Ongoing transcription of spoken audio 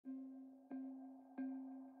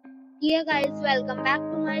Hey guys, welcome back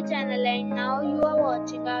to my channel and now you are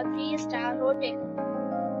watching a 3-star hotel.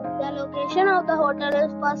 The location of the hotel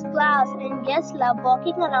is first class and guests love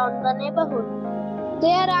walking around the neighborhood.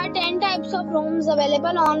 There are 10 types of rooms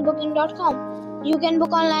available on booking.com. You can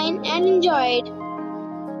book online and enjoy it.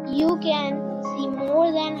 You can see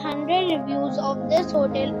more than 100 reviews of this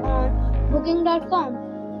hotel on booking.com.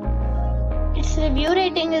 Its review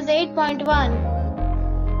rating is 8.1,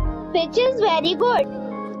 which is very good.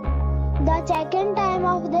 The check-in time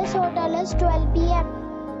of this hotel is 12 p.m.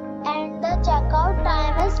 and the check-out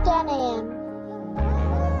time is 10 a.m.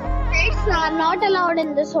 Pets are not allowed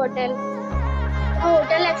in this hotel. The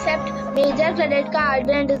hotel accepts major credit cards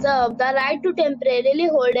and reserves the right to temporarily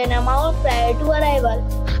hold an amount prior to arrival.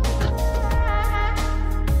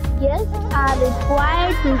 Guests are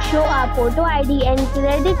required to show a photo ID and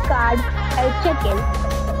credit card at check-in.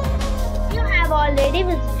 If you have already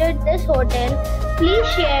visited this hotel, please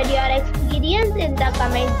share your experience in the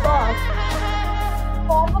comment box.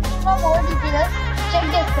 For more details, check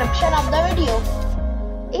description of the video.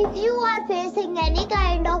 If you are facing any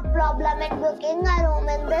kind of problem in booking a room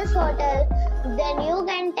in this hotel, then you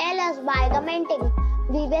can tell us by commenting.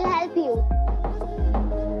 We will help you.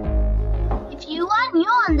 If you are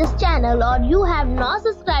new on this channel or you have not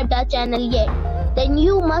subscribed our channel yet, then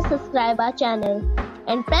you must subscribe our channel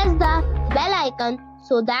and press the bell icon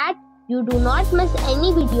so that you do not miss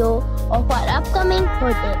any video of our upcoming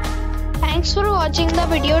hotel. Thanks for watching the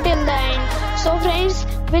video till the end. So friends,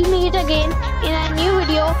 we'll meet again in a new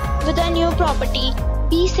video with a new property.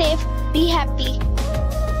 Be safe, be happy.